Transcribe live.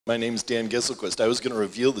My name's Dan Gisselquist. I was going to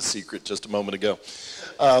reveal the secret just a moment ago.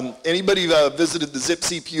 Anybody visited the Zip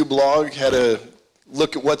CPU blog, had a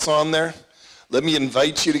look at what's on there? Let me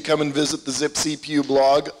invite you to come and visit the Zip CPU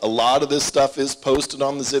blog. A lot of this stuff is posted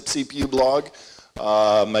on the Zip CPU blog.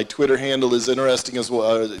 My Twitter handle is interesting as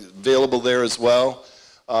well, available there as well.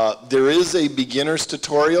 There is a beginner's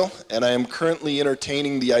tutorial, and I am currently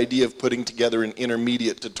entertaining the idea of putting together an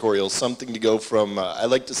intermediate tutorial, something to go from, I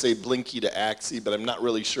like to say Blinky to AXI, but I'm not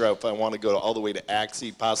really sure if I want to go all the way to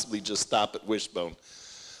AXI, possibly just stop at Wishbone.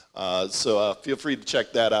 So feel free to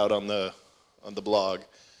check that out on the blog.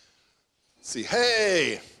 See,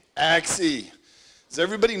 hey, AXI. Does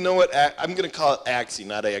everybody know what, I'm going to call it AXI,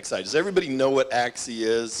 not AXI. Does everybody know what AXI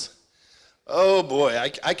is? Oh boy,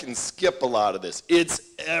 I can skip a lot of this. It's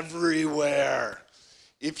everywhere.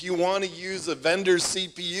 If you want to use a vendor's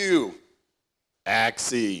CPU,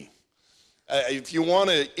 AXI. If you want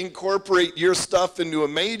to incorporate your stuff into a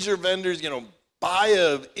major vendor's, buy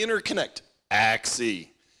an interconnect, AXI.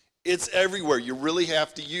 It's everywhere. You really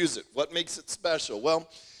have to use it. What makes it special? Well,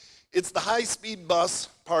 it's the high-speed bus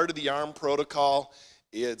part of the ARM protocol.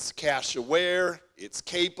 It's cache-aware. It's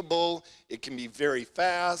capable. It can be very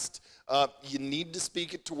fast. You need to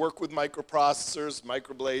speak it to work with microprocessors,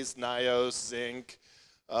 Microblaze, Nios, Zinc.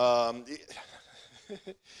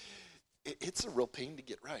 It's a real pain to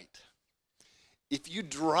get right. If you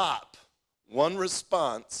drop one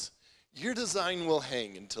response, your design will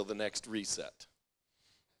hang until the next reset.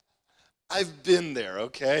 I've been there,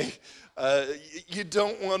 okay? You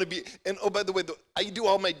don't want to be, and oh, by the way, I do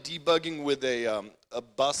all my debugging with a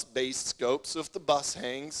bus-based scope, so if the bus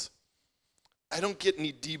hangs, I don't get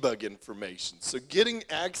any debug information. So getting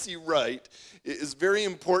AXI right is very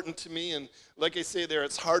important to me, and like I say there,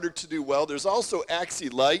 it's harder to do well. There's also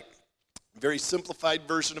AXI-lite, very simplified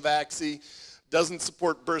version of AXI. Doesn't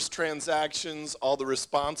support burst transactions. All the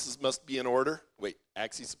responses must be in order. Wait,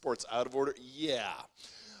 AXI supports out of order? Yeah.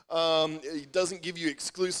 It doesn't give you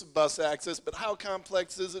exclusive bus access, but how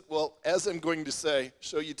complex is it? Well, as I'm going to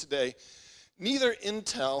show you today, neither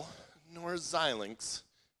Intel nor Xilinx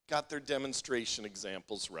got their demonstration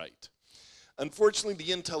examples right. Unfortunately,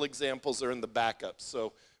 the Intel examples are in the backup,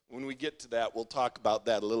 so when we get to that, we'll talk about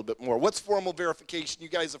that a little bit more. What's formal verification? You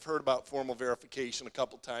guys have heard about formal verification a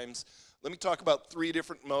couple times. Let me talk about 3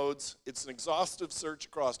 different modes. It's an exhaustive search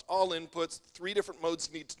across all inputs. 3 different modes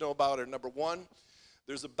you need to know about are, number 1,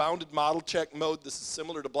 there's a bounded model check mode. This is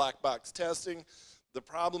similar to black box testing. The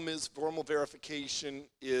problem is formal verification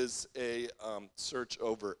is a search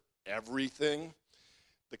over everything.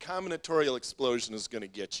 The combinatorial explosion is going to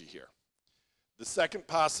get you here. The second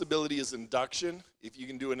possibility is induction. If you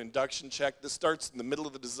can do an induction check, this starts in the middle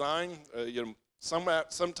of the design,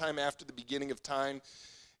 sometime after the beginning of time,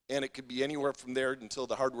 and it could be anywhere from there until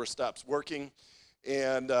the hardware stops working.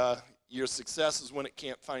 And your success is when it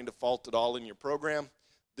can't find a fault at all in your program.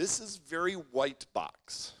 This is very white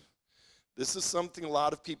box. This is something a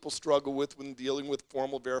lot of people struggle with when dealing with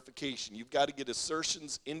formal verification. You've got to get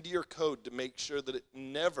assertions into your code to make sure that it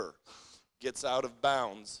never gets out of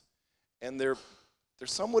bounds. And they're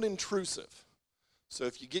somewhat intrusive. So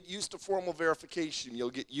if you get used to formal verification, you'll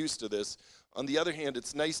get used to this. On the other hand,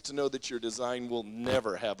 it's nice to know that your design will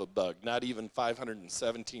never have a bug, not even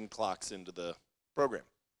 517 clocks into the program.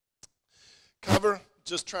 Cover,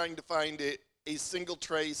 just trying to find a single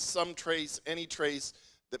trace, some trace, any trace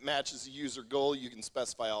that matches a user goal. You can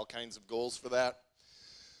specify all kinds of goals for that.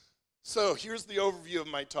 So here's the overview of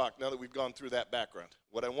my talk now that we've gone through that background.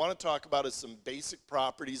 What I want to talk about is some basic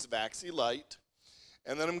properties of AXI-lite,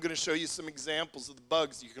 and then I'm going to show you some examples of the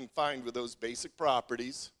bugs you can find with those basic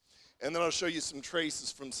properties, and then I'll show you some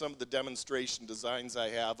traces from some of the demonstration designs I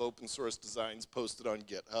have, open source designs posted on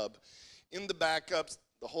GitHub. In the backups,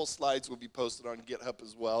 the whole slides will be posted on GitHub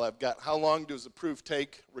as well. I've got how long does a proof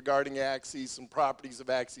take regarding AXI, some properties of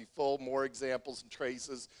AXI full, more examples and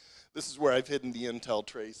traces. This is where I've hidden the Intel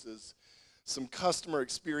traces. Some customer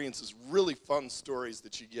experiences, really fun stories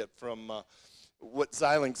that you get from what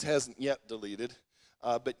Xilinx hasn't yet deleted.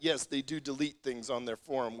 But yes, they do delete things on their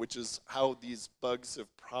forum, which is how these bugs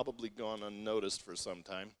have probably gone unnoticed for some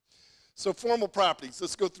time. So formal properties,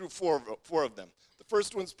 let's go through four of them. The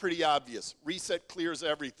first one's pretty obvious. Reset clears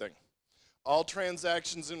everything. All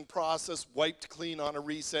transactions in process wiped clean on a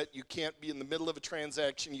reset. You can't be in the middle of a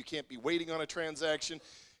transaction. You can't be waiting on a transaction.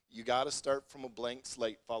 You got to start from a blank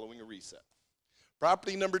slate following a reset.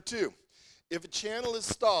 Property number 2, if a channel is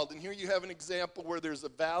stalled, and here you have an example where there's a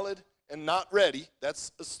valid and not ready,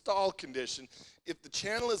 that's a stall condition. If the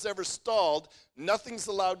channel is ever stalled, nothing's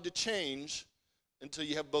allowed to change until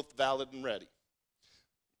you have both valid and ready.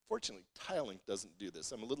 Fortunately, TileLink doesn't do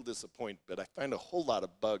this. I'm a little disappointed, but I find a whole lot of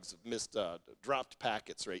bugs of missed dropped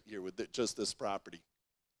packets right here with just this property.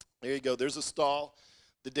 There you go. There's a stall.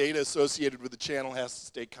 The data associated with the channel has to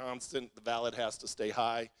stay constant. The valid has to stay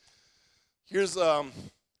high. Here's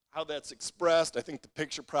how that's expressed. I think the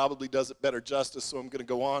picture probably does it better justice, so I'm going to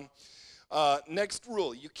go on. Next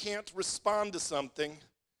rule, you can't respond to something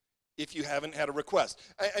if you haven't had a request.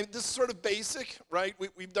 This is sort of basic, right?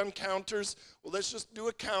 We've done counters. Well, let's just do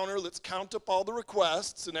a counter. Let's count up all the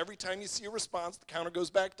requests, and every time you see a response, the counter goes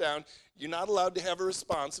back down. You're not allowed to have a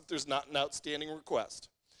response if there's not an outstanding request.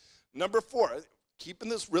 Number 4, keeping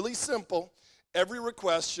this really simple, every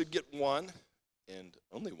request should get one, and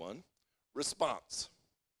only one, response.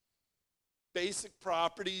 Basic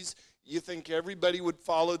properties, you think everybody would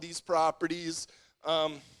follow these properties.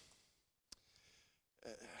 I'm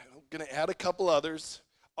going to add a couple others.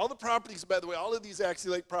 All the properties, by the way, all of these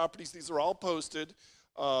AXI-lite properties, these are all posted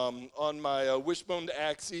on my Wishbone to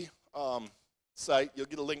AXI site. You'll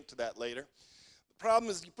get a link to that later. The problem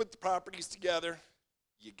is you put the properties together,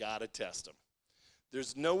 you got to test them.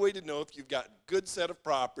 There's no way to know if you've got a good set of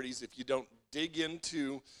properties if you don't dig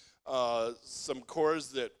into some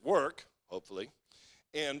cores that work, hopefully,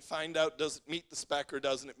 and find out does it meet the spec or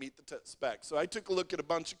doesn't it meet the spec. So I took a look at a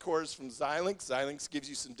bunch of cores from Xilinx. Xilinx gives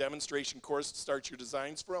you some demonstration cores to start your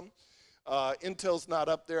designs from. Intel's not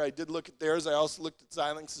up there. I did look at theirs. I also looked at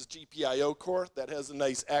Xilinx's GPIO core. That has a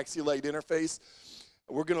nice AXI-lite interface.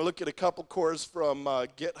 We're going to look at a couple cores from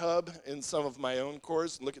GitHub and some of my own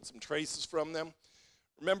cores and look at some traces from them.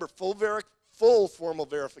 Remember, full formal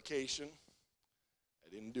verification.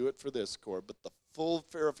 I didn't do it for this core, but the full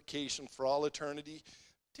verification for all eternity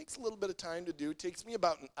takes a little bit of time to do. It takes me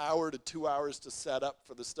about an hour to 2 hours to set up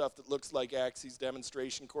for the stuff that looks like AXI's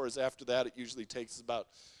demonstration cores. After that, it usually takes about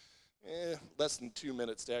less than 2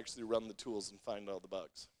 minutes to actually run the tools and find all the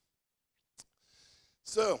bugs.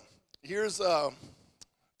 So here's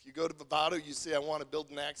if you go to Vivado, you say, I want to build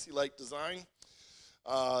an AXI-lite design.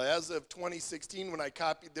 As of 2016, when I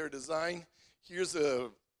copied their design, here's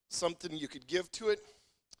something you could give to it.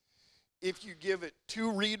 If you give it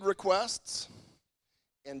 2 read requests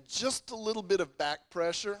and just a little bit of back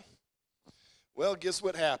pressure, well, guess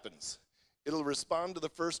what happens? It'll respond to the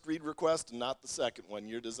first read request and not the second one.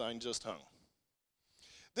 Your design just hung.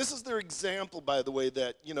 This is their example, by the way,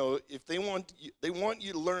 that, you know, if they want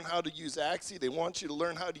you to learn how to use AXI, they want you to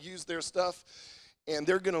learn how to use their stuff, and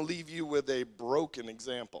they're going to leave you with a broken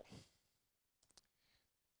example.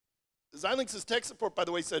 Xilinx's tech support, by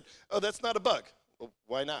the way, said, oh, that's not a bug. Well,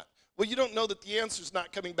 why not? Well, you don't know that the answer's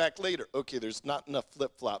not coming back later. Okay, there's not enough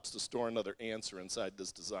flip-flops to store another answer inside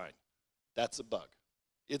this design. That's a bug.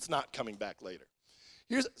 It's not coming back later.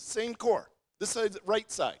 Here's the same core. This side's right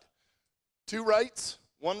side. 2 writes,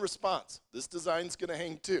 1 response. This design's going to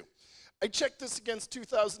hang too. I checked this against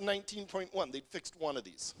 2019.1. They'd fixed 1 of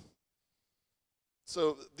these.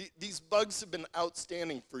 So these bugs have been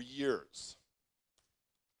outstanding for years.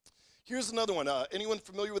 Here's another one. Anyone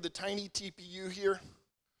familiar with the tiny TPU here?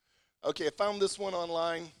 Okay, I found this one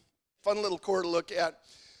online. Fun little core to look at.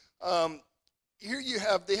 Here you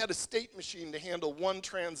have, they had a state machine to handle 1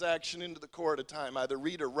 transaction into the core at a time, either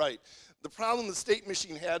read or write. The problem the state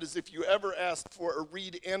machine had is if you ever asked for a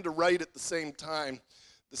read and a write at the same time,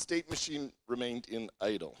 the state machine remained in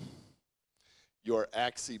idle. Your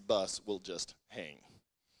AXI bus will just hang.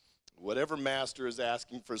 Whatever master is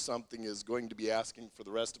asking for something is going to be asking for the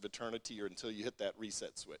rest of eternity or until you hit that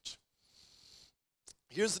reset switch.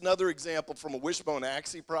 Here's another example from a Wishbone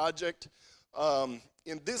AXI project.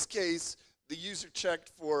 In this case, the user checked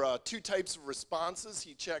for 2 types of responses.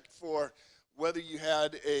 He checked for whether you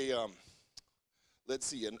had a, let's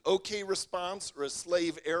see, an OK response or a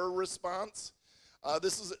slave error response.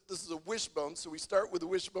 This is a Wishbone, so we start with a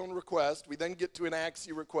Wishbone request. We then get to an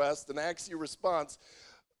AXI request, an AXI response.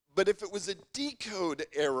 But if it was a decode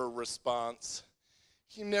error response,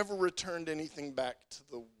 he never returned anything back to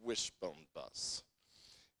the Wishbone bus.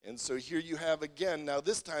 And so here you have again, now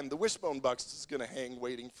this time the Wishbone bus is going to hang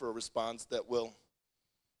waiting for a response that will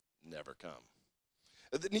never come.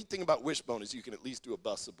 The neat thing about Wishbone is you can at least do a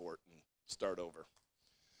bus abort and start over.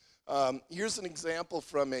 Here's an example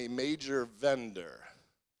from a major vendor.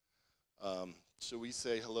 Shall we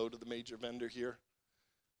say hello to the major vendor here?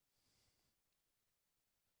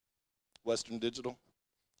 Western Digital,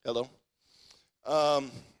 hello.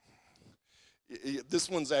 This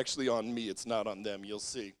one's actually on me, it's not on them, you'll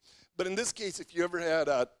see. But in this case, if you ever had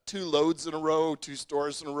 2 loads in a row, 2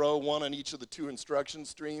 stores in a row, 1 on each of the 2 instruction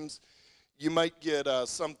streams, you might get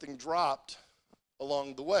something dropped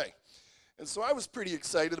along the way. And so I was pretty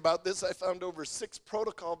excited about this. I found over 6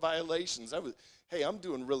 protocol violations. Hey, I'm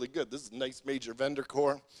doing really good. This is a nice major vendor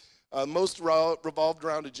core. Most revolved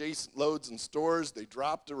around adjacent loads and stores. They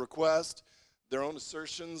dropped a request. Their own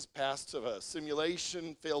assertions passed a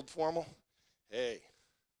simulation, failed formal. Hey,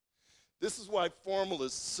 this is why formal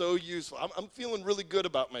is so useful. I'm feeling really good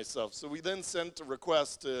about myself. So we then sent a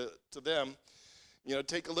request to them. You know,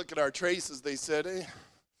 take a look at our traces. They said, hey,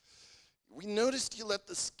 we noticed you let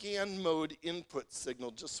the scan mode input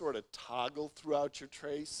signal just sort of toggle throughout your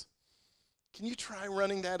trace. Can you try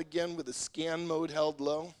running that again with the scan mode held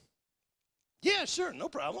low? Yeah, sure, no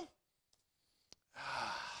problem.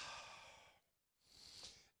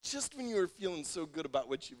 Just when you were feeling so good about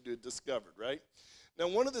what you've discovered, right? Now,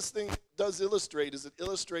 one of this things does illustrate is it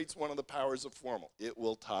illustrates one of the powers of formal. It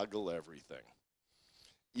will toggle everything.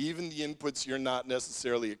 Even the inputs you're not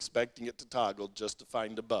necessarily expecting it to toggle just to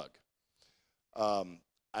find a bug.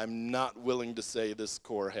 I'm not willing to say this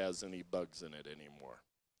core has any bugs in it anymore.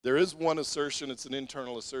 There is one assertion. It's an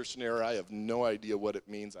internal assertion error. I have no idea what it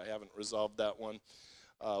means. I haven't resolved that one.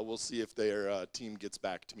 We'll see if their team gets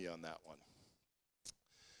back to me on that one.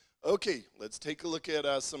 Okay, let's take a look at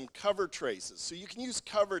some cover traces. So you can use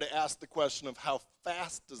cover to ask the question of how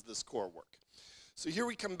fast does this core work. So here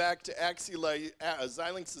we come back to AXI-lite,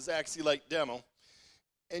 Xilinx's AXI-lite demo.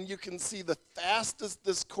 And you can see the fastest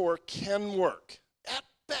this core can work, at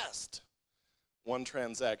best, 1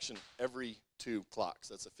 transaction every 2 clocks.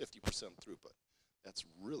 That's a 50% throughput. That's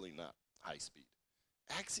really not high speed.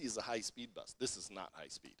 AXI is a high speed bus. This is not high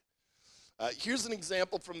speed. Here's an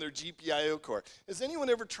example from their GPIO core. Has anyone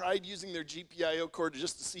ever tried using their GPIO core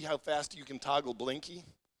just to see how fast you can toggle Blinky?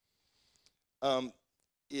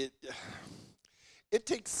 It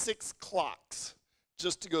takes 6 clocks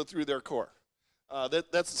just to go through their core.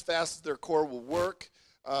 That's as fast as their core will work.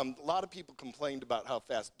 A lot of people complained about how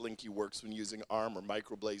fast Blinky works when using ARM or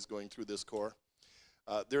microblaze going through this core.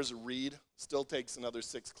 There's a read. Still takes another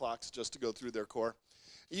 6 clocks just to go through their core.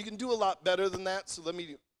 You can do a lot better than that, so let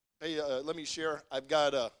me share. I've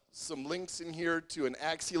got some links in here to an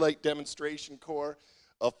AXI-lite demonstration core,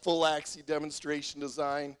 a full AXI demonstration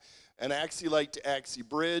design, an AXI-lite to AXI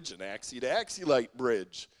bridge, an AXI to AXI-lite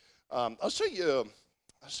bridge. I'll show you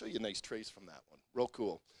a nice trace from that one. Real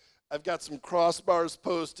cool. I've got some crossbars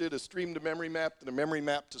posted, a stream to memory map, and a memory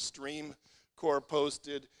map to stream core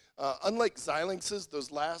posted. Unlike Xilinx's,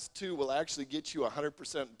 those last 2 will actually get you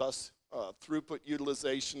 100% bus throughput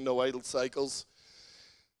utilization, no idle cycles.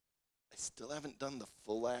 I still haven't done the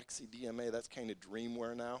full AXI DMA. That's kind of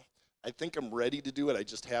dreamware now. I think I'm ready to do it. I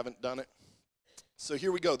just haven't done it. So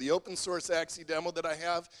here we go. The open source AXI demo that I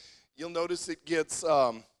have, you'll notice it gets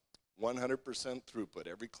 100% throughput.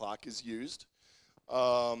 Every clock is used.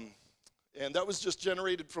 And that was just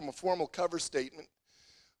generated from a formal cover statement.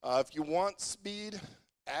 If you want speed,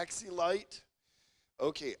 AXI-lite,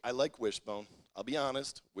 okay, I like Wishbone. I'll be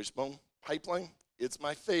honest, Wishbone pipeline, it's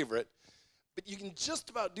my favorite. But you can just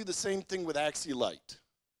about do the same thing with AXI-lite.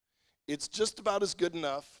 It's just about as good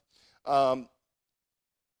enough.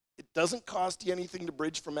 It doesn't cost you anything to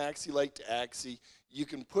bridge from AXI-lite to AXI. You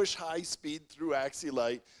can push high speed through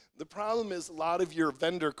AXI-lite. The problem is a lot of your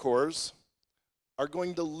vendor cores are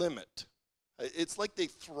going to limit. It's like they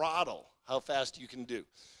throttle how fast you can do.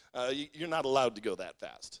 You're not allowed to go that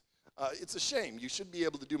fast. It's a shame. You should be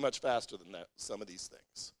able to do much faster than that, some of these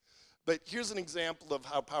things. But here's an example of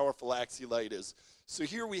how powerful AXI-lite is. So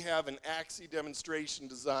here we have an AXI demonstration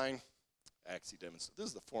design. This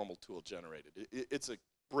is the formal tool generated. It's a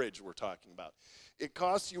bridge we're talking about. It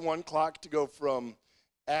costs you 1 clock to go from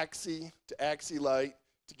AXI to AXI-lite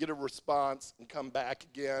to get a response and come back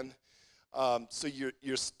again. So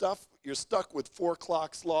you're stuck with 4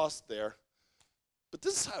 clocks lost there. But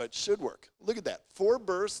this is how it should work. Look at that. 4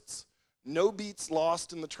 bursts, no beats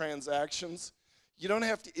lost in the transactions. You don't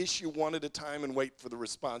have to issue 1 at a time and wait for the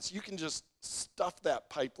response. You can just stuff that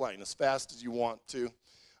pipeline as fast as you want to.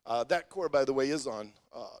 That core, by the way, is on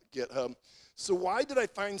GitHub. So why did I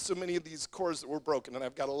find so many of these cores that were broken? And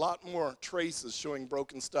I've got a lot more traces showing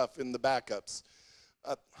broken stuff in the backups.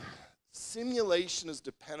 Simulation is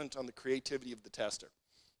dependent on the creativity of the tester.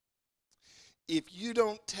 If you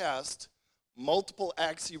don't test multiple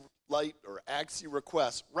AXI-lite or AXI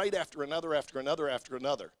requests right after another, after another, after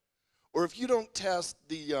another, or if you don't test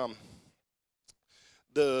the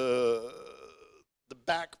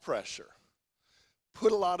back pressure,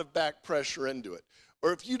 put a lot of back pressure into it,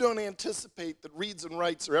 or if you don't anticipate that reads and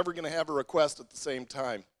writes are ever going to have a request at the same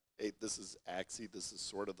time, hey, this is AXI, this is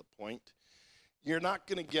sort of the point, you're not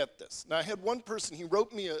going to get this. Now, I had one person, he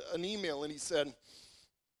wrote me an email and he said,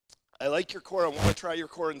 I like your core. I want to try your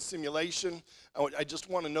core in simulation. I just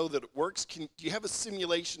want to know that it works. Do you have a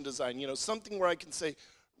simulation design? You know, something where I can say,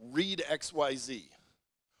 read XYZ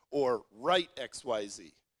or write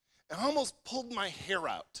XYZ. And I almost pulled my hair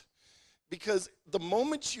out because the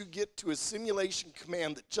moment you get to a simulation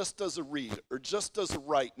command that just does a read or just does a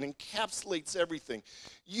write and encapsulates everything,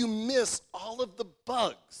 you miss all of the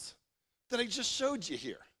bugs that I just showed you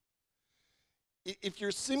here. If your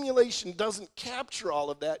simulation doesn't capture all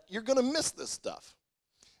of that, you're going to miss this stuff.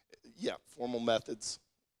 Yeah, formal methods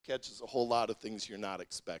catches a whole lot of things you're not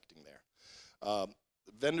expecting there.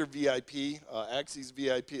 Vendor VIP, AXI's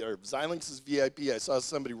VIP, or Xilinx's VIP, I saw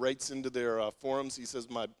somebody writes into their forums, he says,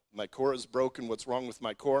 my core is broken, what's wrong with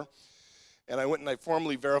my core? And I went and I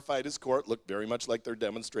formally verified his core. It looked very much like their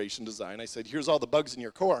demonstration design. I said, here's all the bugs in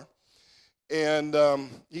your core. And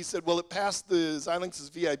he said, well, it passed the Xilinx's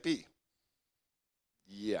VIP.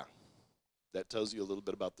 Yeah, that tells you a little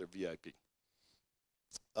bit about their VIP.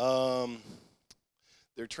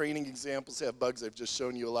 Their training examples have bugs. I've just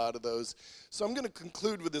shown you a lot of those. So I'm going to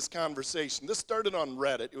conclude with this conversation. This started on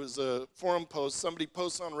Reddit. It was a forum post. Somebody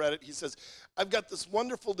posts on Reddit. He says, I've got this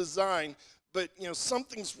wonderful design, but you know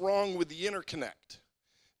something's wrong with the interconnect.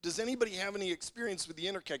 Does anybody have any experience with the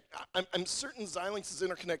interconnect? I'm certain Xilinx's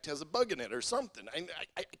interconnect has a bug in it or something.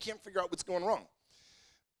 I can't figure out what's going wrong.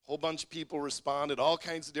 A whole bunch of people responded, all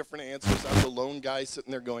kinds of different answers. I'm the lone guy sitting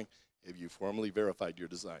there going, have you formally verified your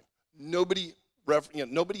design? Nobody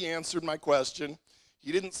answered my question.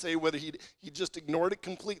 He didn't say whether he just ignored it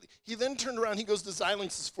completely. He then turned around, he goes to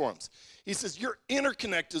Xilinx's forums. He says, your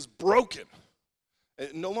interconnect is broken.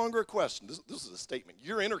 No longer a question, this is a statement.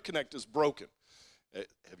 Your interconnect is broken.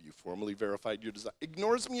 Have you formally verified your design?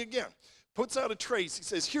 Ignores me again. Puts out a trace, he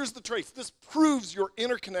says, here's the trace. This proves your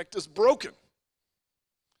interconnect is broken.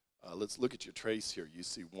 Let's look at your trace here. You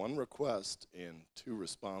see one request and 2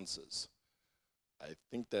 responses. I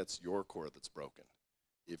think that's your core that's broken.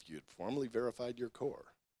 If you had formally verified your core,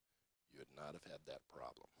 you would not have had that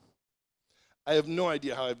problem. I have no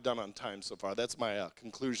idea how I've done on time so far. That's my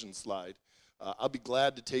conclusion slide. I'll be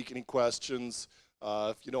glad to take any questions.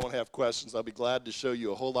 If you don't have questions, I'll be glad to show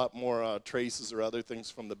you a whole lot more traces or other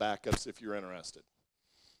things from the backups if you're interested.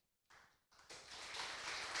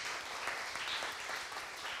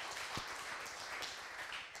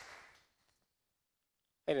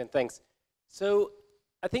 Hey, then, thanks. So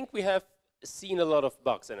I think we have seen a lot of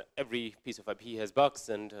bugs, and every piece of IP has bugs,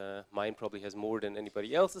 and mine probably has more than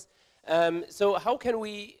anybody else's. So how can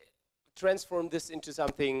we transform this into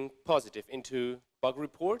something positive, into bug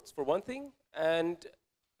reports for one thing, and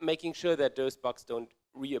making sure that those bugs don't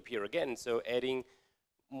reappear again? So adding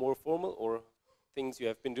more formal or things you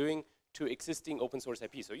have been doing to existing open source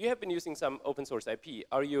IP. So you have been using some open source IP.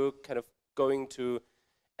 Are you kind of going to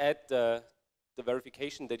add the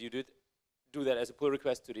verification that you do that as a pull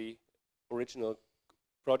request to the original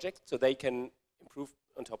project so they can improve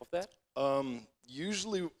on top of that?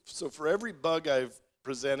 Usually, so for every bug I've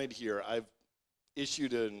presented here, I've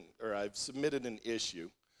submitted an issue.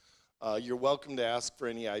 You're welcome to ask for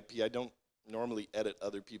any IP. I don't normally edit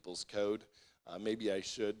other people's code. Maybe I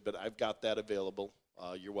should, but I've got that available.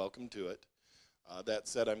 You're welcome to it. That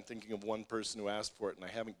said, I'm thinking of one person who asked for it and I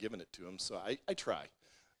haven't given it to him, so I try.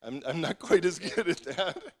 I'm not quite as good at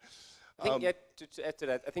that. I think to add to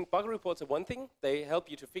that, I think bug reports are one thing. They help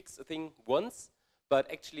you to fix a thing once,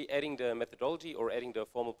 but actually adding the methodology or adding the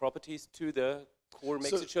formal properties to the core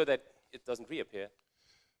makes it sure that it doesn't reappear.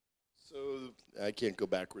 So I can't go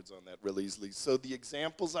backwards on that real easily. So the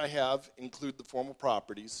examples I have include the formal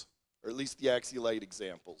properties, or at least the AXI-lite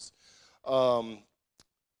examples.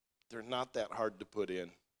 They're not that hard to put in.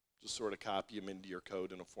 Just sort of copy them into your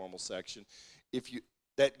code in a formal section.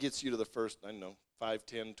 That gets you to the first, I don't know, 5,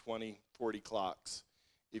 10, 20, 40 clocks.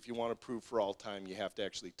 If you want to prove for all time, you have to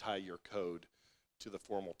actually tie your code to the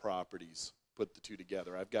formal properties, put the two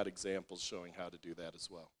together. I've got examples showing how to do that as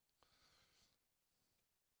well.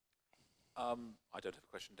 I don't have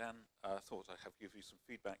a question, Dan. I thought I'd give you some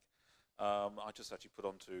feedback. I just actually put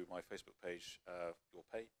onto my Facebook page your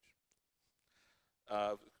page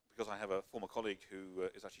because I have a former colleague who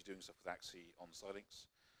is actually doing stuff with AXI on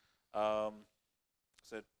Xilinx.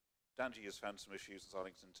 Said, Danji has found some issues in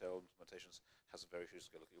Xilinx Intel implementations, has some very issues,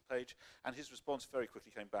 go look at your page. And his response very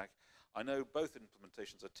quickly came back, I know both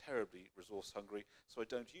implementations are terribly resource hungry, so I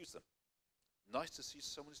don't use them. Nice to see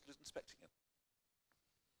someone who's inspecting it.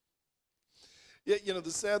 Yeah, you know, the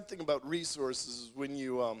sad thing about resources is when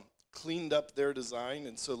you cleaned up their design,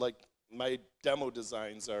 and so like my demo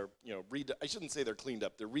designs are, you know, I shouldn't say they're cleaned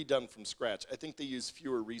up, they're redone from scratch. I think they use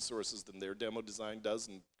fewer resources than their demo design does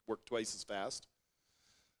and work twice as fast.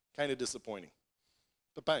 Kind of disappointing,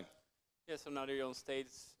 but fine. Yeah, so now that you're on stage,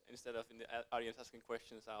 instead of in the audience asking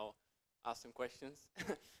questions, I'll ask some questions.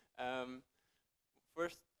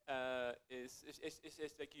 First, is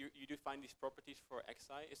like you define these properties for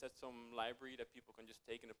AXI. Is that some library that people can just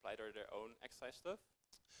take and apply to their own AXI stuff?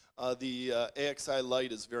 The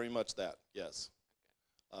AXI-lite is very much that, yes.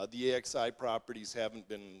 The AXI properties haven't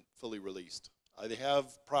been fully released. They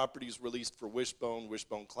have properties released for Wishbone,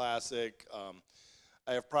 Wishbone Classic.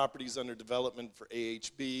 I have properties under development for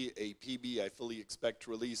AHB, APB. I fully expect to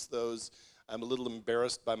release those. I'm a little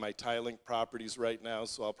embarrassed by my TiLink properties right now,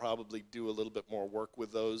 so I'll probably do a little bit more work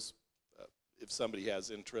with those if somebody has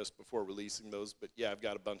interest before releasing those. But yeah, I've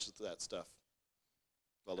got a bunch of that stuff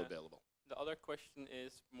well available. The other question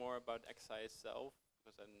is more about AXI itself,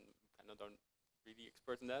 because I'm kind of not really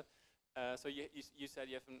expert in that. So you said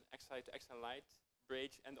you have an AXI to AXI-lite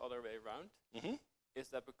bridge and the other way around. Mm-hmm. Is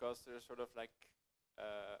that because there's sort of like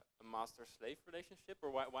a master-slave relationship, or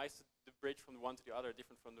why is the bridge from the one to the other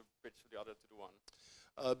different from the bridge from the other to the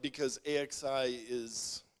one? Because AXI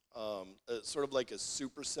is sort of like a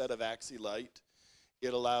superset of AXI-lite.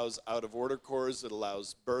 It allows out-of-order cores, it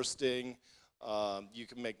allows bursting, you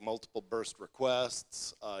can make multiple burst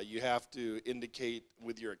requests, you have to indicate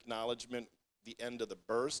with your acknowledgement the end of the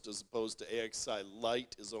burst, as opposed to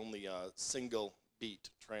AXI-lite is only single beat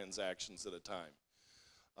transactions at a time.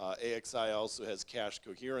 AXI also has cache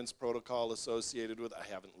coherence protocol associated with it.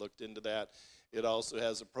 I haven't looked into that. It also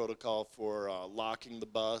has a protocol for locking the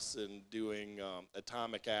bus and doing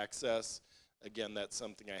atomic access. Again, that's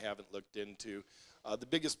something I haven't looked into. The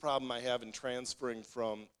biggest problem I have in transferring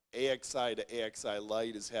from AXI to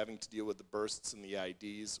AXI-lite is having to deal with the bursts and the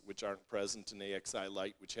IDs, which aren't present in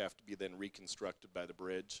AXI-lite, which have to be then reconstructed by the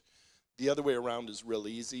bridge. The other way around is real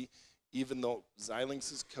easy. Even though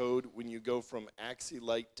Xilinx's code, when you go from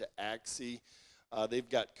AXI-lite to AXI, they've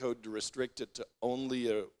got code to restrict it to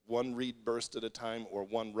only one read burst at a time or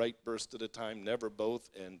one write burst at a time, never both,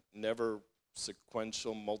 and never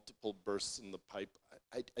sequential multiple bursts in the pipe.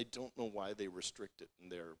 I don't know why they restrict it in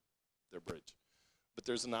their bridge. But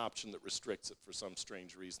there's an option that restricts it for some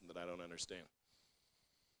strange reason that I don't understand.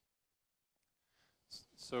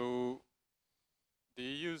 So, do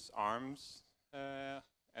you use ARM's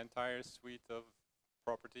entire suite of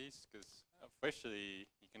properties? Because officially,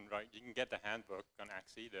 you can get the handbook on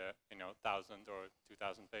AXI, the 1,000 or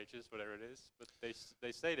 2,000 pages, whatever it is. But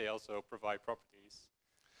they say they also provide properties.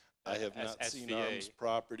 I have not seen ARM's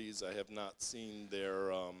properties. I have not seen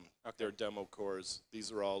their demo cores. These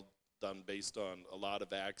are all done based on a lot of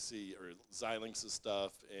AXI or Xilinx's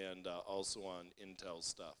stuff and also on Intel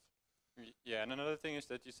stuff. Yeah, and another thing is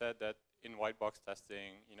that you said that in white box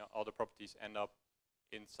testing, all the properties end up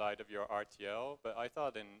inside of your RTL, but I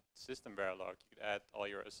thought in System Verilog you could add all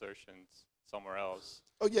your assertions somewhere else.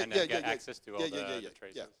 Oh yeah, and then get access to all the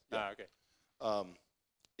traces. Okay.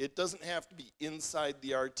 It doesn't have to be inside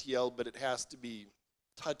the RTL, but it has to be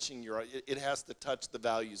touching it has to touch the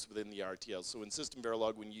values within the RTL. So in System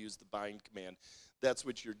Verilog, when you use the bind command, that's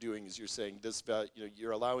what you're doing, is you're saying this value,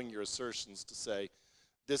 you're allowing your assertions to say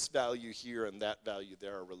this value here and that value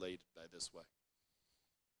there are related by this way.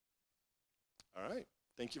 All right,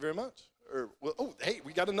 thank you very much. Oh, hey,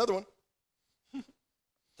 we got another one.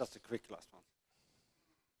 Just a quick last one.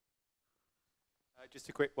 Just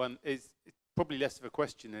a quick one. It's probably less of a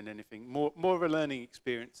question than anything, more of a learning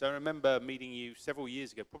experience. I remember meeting you several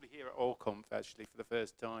years ago, probably here at ORConf actually for the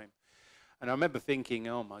first time. And I remember thinking,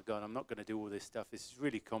 oh my God, I'm not going to do all this stuff. This is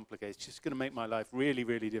really complicated. It's just going to make my life really,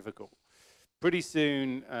 really difficult. Pretty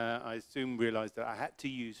soon, I soon realized that I had to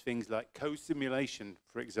use things like co-simulation,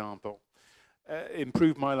 for example.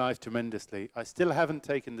 Improved my life tremendously. I still haven't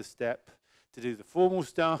taken the step to do the formal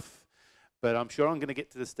stuff, but I'm sure I'm going to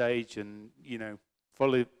get to the stage and,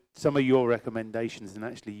 follow some of your recommendations and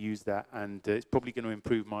actually use that, and it's probably going to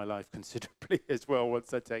improve my life considerably as well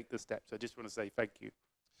once I take the steps. I just want to say thank you.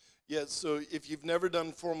 Yeah, so if you've never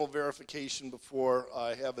done formal verification before,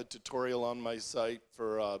 I have a tutorial on my site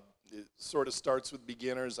for, it sort of starts with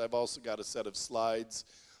beginners. I've also got a set of slides.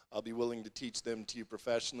 I'll be willing to teach them to you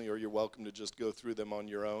professionally, or you're welcome to just go through them on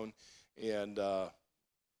your own and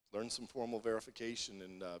learn some formal verification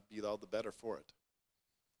and be all the better for it.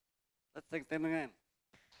 Let's thank them again.